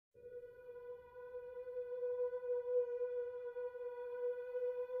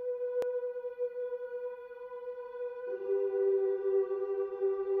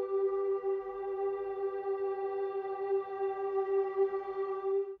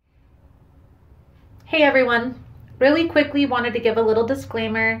Hey everyone, really quickly wanted to give a little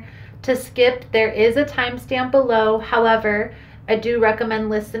disclaimer. To skip, there is a timestamp below. However, I do recommend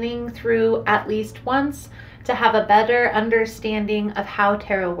listening through at least once to have a better understanding of how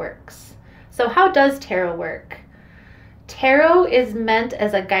tarot works. So how does tarot work? Tarot is meant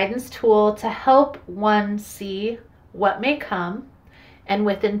as a guidance tool to help one see what may come and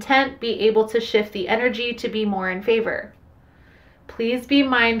with intent be able to shift the energy to be more in favor. Please be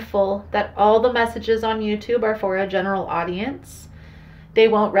mindful that all the messages on YouTube are for a general audience. They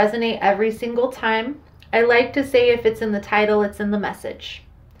won't resonate every single time. I like to say if it's in the title, it's in the message.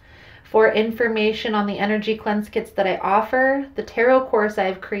 For information on the energy cleanse kits that I offer, the tarot course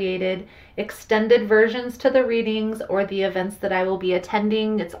I've created, extended versions to the readings, or the events that I will be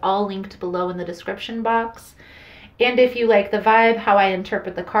attending, it's all linked below in the description box. And if you like the vibe, how I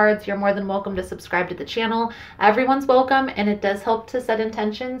interpret the cards, you're more than welcome to subscribe to the channel. Everyone's welcome, and it does help to set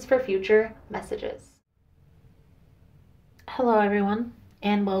intentions for future messages. Hello, everyone,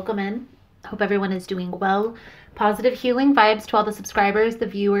 and welcome in. Hope everyone is doing well. Positive healing vibes to all the subscribers, the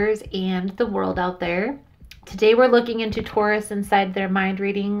viewers, and the world out there. Today we're looking into Taurus inside their mind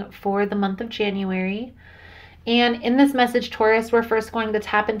reading for the month of January. And in this message, Taurus, we're first going to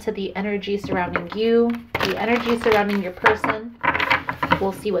tap into the energy surrounding you, the energy surrounding your person.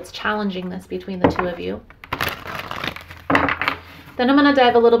 We'll see what's challenging this between the two of you. Then I'm going to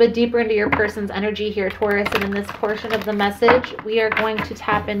dive a little bit deeper into your person's energy here, Taurus. And in this portion of the message, we are going to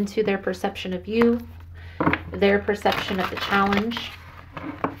tap into their perception of you, their perception of the challenge,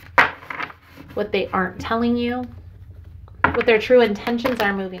 what they aren't telling you, what their true intentions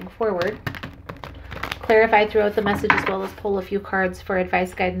are moving forward. Clarify throughout the message as well as pull a few cards for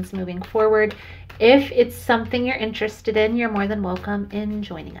advice guidance moving forward. If it's something you're interested in, you're more than welcome in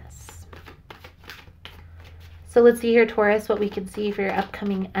joining us. So let's see here, Taurus, what we can see for your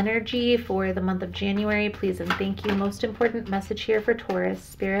upcoming energy for the month of January. Please and thank you. Most important message here for Taurus.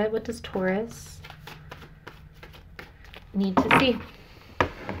 Spirit, what does Taurus need to see?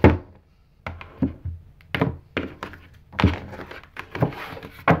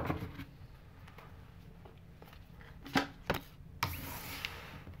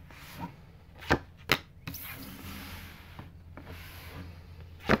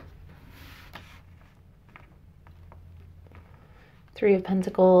 Three of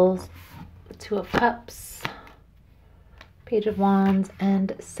Pentacles, Two of Cups, Page of Wands,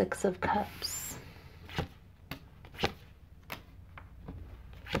 and Six of Cups.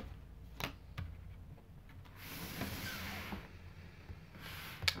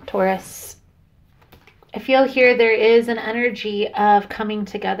 Taurus, I feel here there is an energy of coming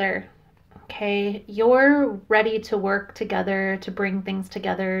together. Okay, you're ready to work together, to bring things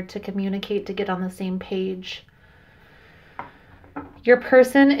together, to communicate, to get on the same page. Your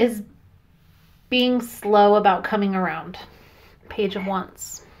person is being slow about coming around. Page of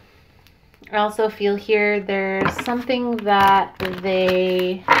Wands. I also feel here there's something that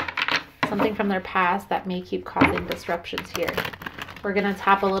something from their past that may keep causing disruptions here. We're going to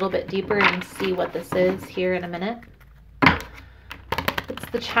tap a little bit deeper and see what this is here in a minute.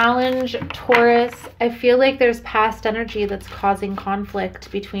 It's the challenge, Taurus. I feel like there's past energy that's causing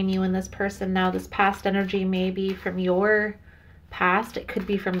conflict between you and this person. Now, this past energy may be from your past. It could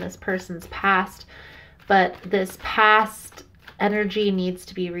be from this person's past, but this past energy needs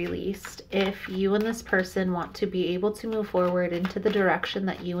to be released if you and this person want to be able to move forward into the direction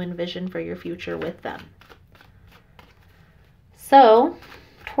that you envision for your future with them. So,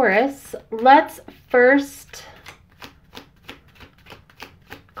 Taurus, let's first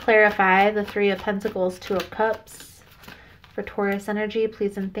clarify the Three of Pentacles, Two of Cups for Taurus energy,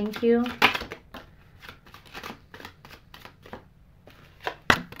 please and thank you.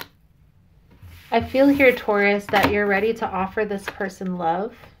 I feel here, Taurus, that you're ready to offer this person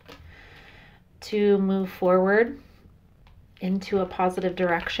love, to move forward into a positive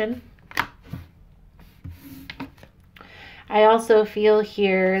direction. I also feel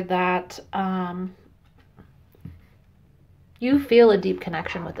here that you feel a deep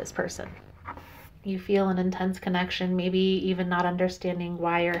connection with this person. You feel an intense connection, maybe even not understanding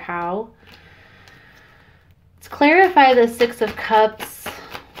why or how. Let's clarify the Six of Cups,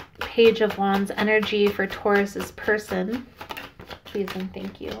 Page of Wands energy for Taurus's person, please and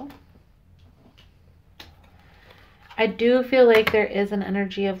thank you. I do feel like there is an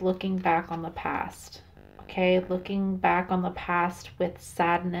energy of looking back on the past. Okay, looking back on the past with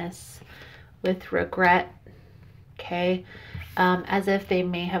sadness, with regret. Okay, as if they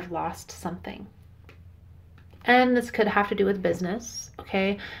may have lost something. And this could have to do with business.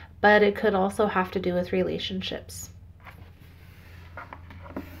 Okay, but it could also have to do with relationships.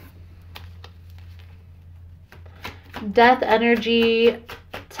 Death energy,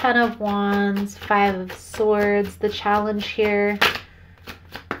 10 of Wands, 5 of Swords. The challenge here,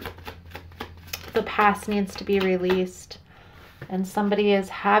 the past needs to be released, and somebody is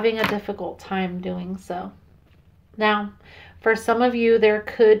having a difficult time doing so. Now, for some of you, there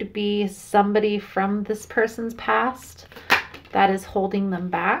could be somebody from this person's past that is holding them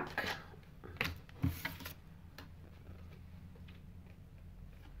back.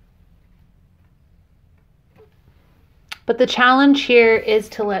 But the challenge here is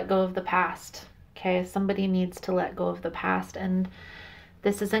to let go of the past. Okay, somebody needs to let go of the past, and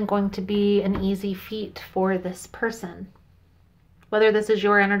this isn't going to be an easy feat for this person. Whether this is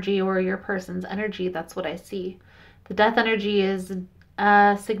your energy or your person's energy, that's what I see. The death energy is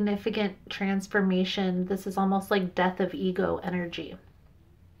a significant transformation. This is almost like death of ego energy.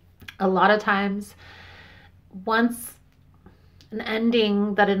 A lot of times, once an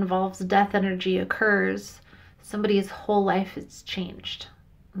ending that involves death energy occurs, somebody's whole life is changed.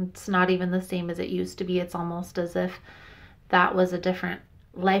 It's not even the same as it used to be. It's almost as if that was a different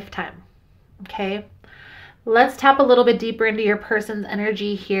lifetime. Okay, let's tap a little bit deeper into your person's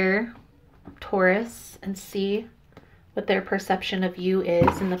energy here, Taurus, and see what their perception of you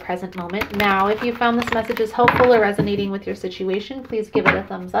is in the present moment. Now, if you found this message is helpful or resonating with your situation, please give it a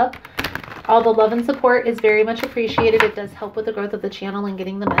thumbs up. All the love and support is very much appreciated. It does help with the growth of the channel and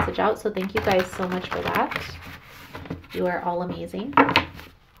getting the message out. So thank you guys so much for that. You are all amazing.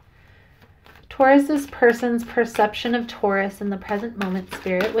 Taurus's person's perception of Taurus in the present moment,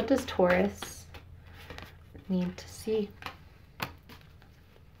 Spirit. What does Taurus need to see?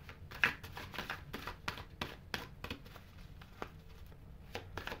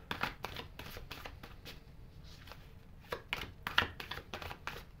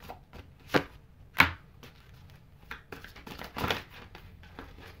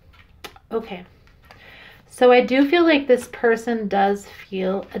 Okay, so I do feel like this person does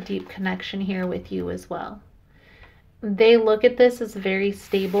feel a deep connection here with you as well. They look at this as a very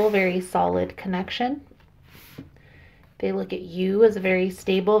stable, very solid connection. They look at you as a very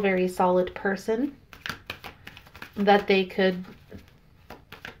stable, very solid person that they could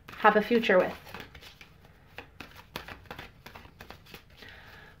have a future with.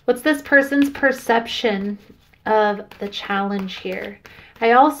 What's this person's perception of the challenge here?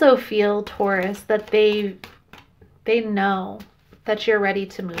 I also feel, Taurus, that they know that you're ready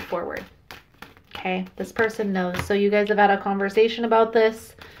to move forward. Okay, this person knows. So you guys have had a conversation about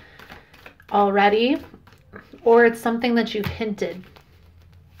this already, or it's something that you've hinted.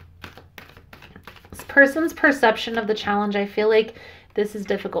 This person's perception of the challenge, I feel like this is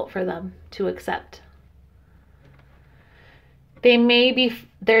difficult for them to accept.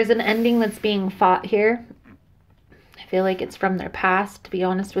 There's an ending that's being fought here. I feel like it's from their past, to be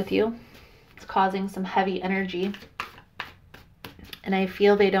honest with you. It's causing some heavy energy. And I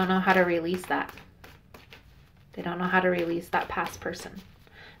feel they don't know how to release that. They don't know how to release that past person.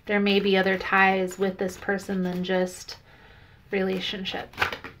 There may be other ties with this person than just relationship.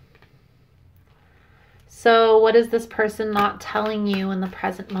 So what is this person not telling you in the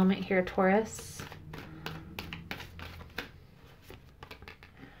present moment here, Taurus?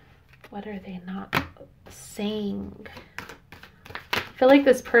 What are they not saying? I feel like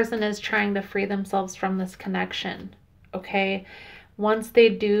this person is trying to free themselves from this connection. Okay, once they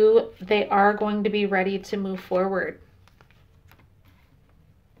do, they are going to be ready to move forward,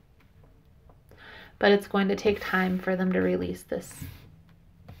 but it's going to take time for them to release this,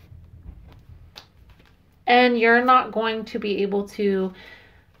 and you're not going to be able to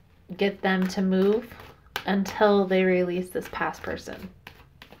get them to move until they release this past person.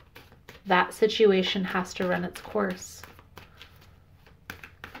 That situation has to run its course.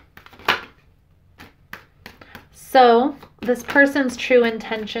 So this person's true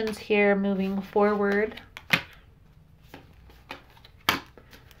intentions here moving forward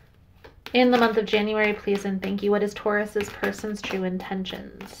in the month of January, please and thank you. What is Taurus's person's true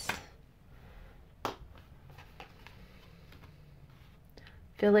intentions? I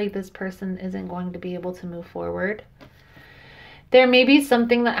feel like this person isn't going to be able to move forward. There may be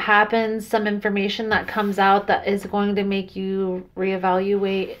something that happens, some information that comes out that is going to make you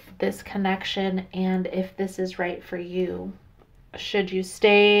reevaluate this connection and if this is right for you. Should you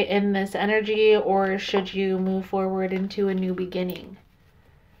stay in this energy or should you move forward into a new beginning?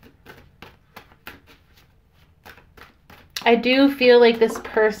 I do feel like this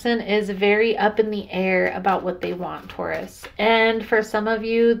person is very up in the air about what they want, Taurus. And for some of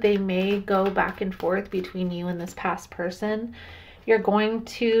you, they may go back and forth between you and this past person. You're going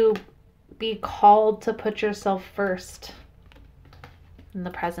to be called to put yourself first in the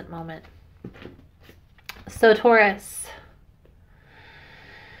present moment. So Taurus,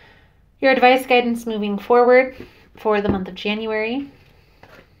 your advice, guidance moving forward for the month of January.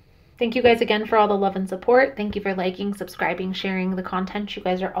 Thank you guys again for all the love and support. Thank you for liking, subscribing, sharing the content. You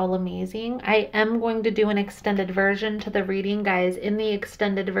guys are all amazing. I am going to do an extended version to the reading, guys. In the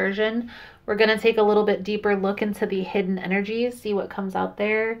extended version, we're going to take a little bit deeper look into the hidden energies, see what comes out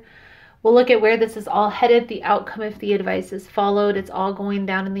there. We'll look at where this is all headed, the outcome if the advice is followed. It's all going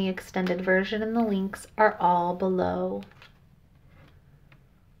down in the extended version, and the links are all below.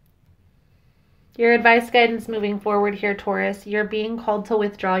 Your advice, guidance moving forward here, Taurus. You're being called to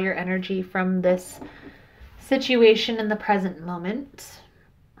withdraw your energy from this situation in the present moment.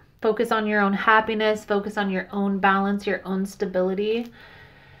 Focus on your own happiness. Focus on your own balance, your own stability.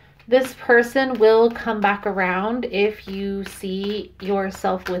 This person will come back around if you see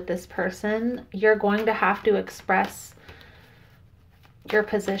yourself with this person. You're going to have to express your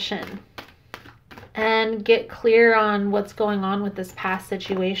position and get clear on what's going on with this past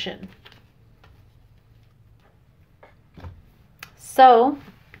situation. So,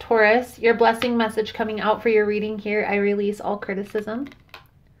 Taurus, your blessing message coming out for your reading here. I release all criticism.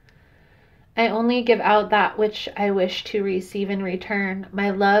 I only give out that which I wish to receive in return.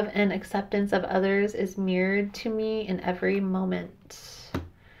 My love and acceptance of others is mirrored to me in every moment.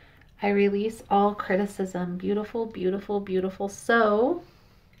 I release all criticism. Beautiful, beautiful, beautiful. So,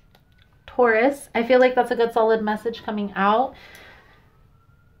 Taurus, I feel like that's a good solid message coming out.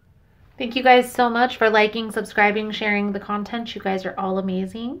 Thank you guys so much for liking, subscribing, sharing the content. You guys are all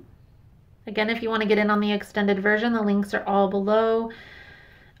amazing. Again, if you want to get in on the extended version, the links are all below.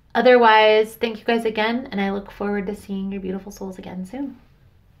 Otherwise, thank you guys again, and I look forward to seeing your beautiful souls again soon.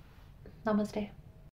 Namaste.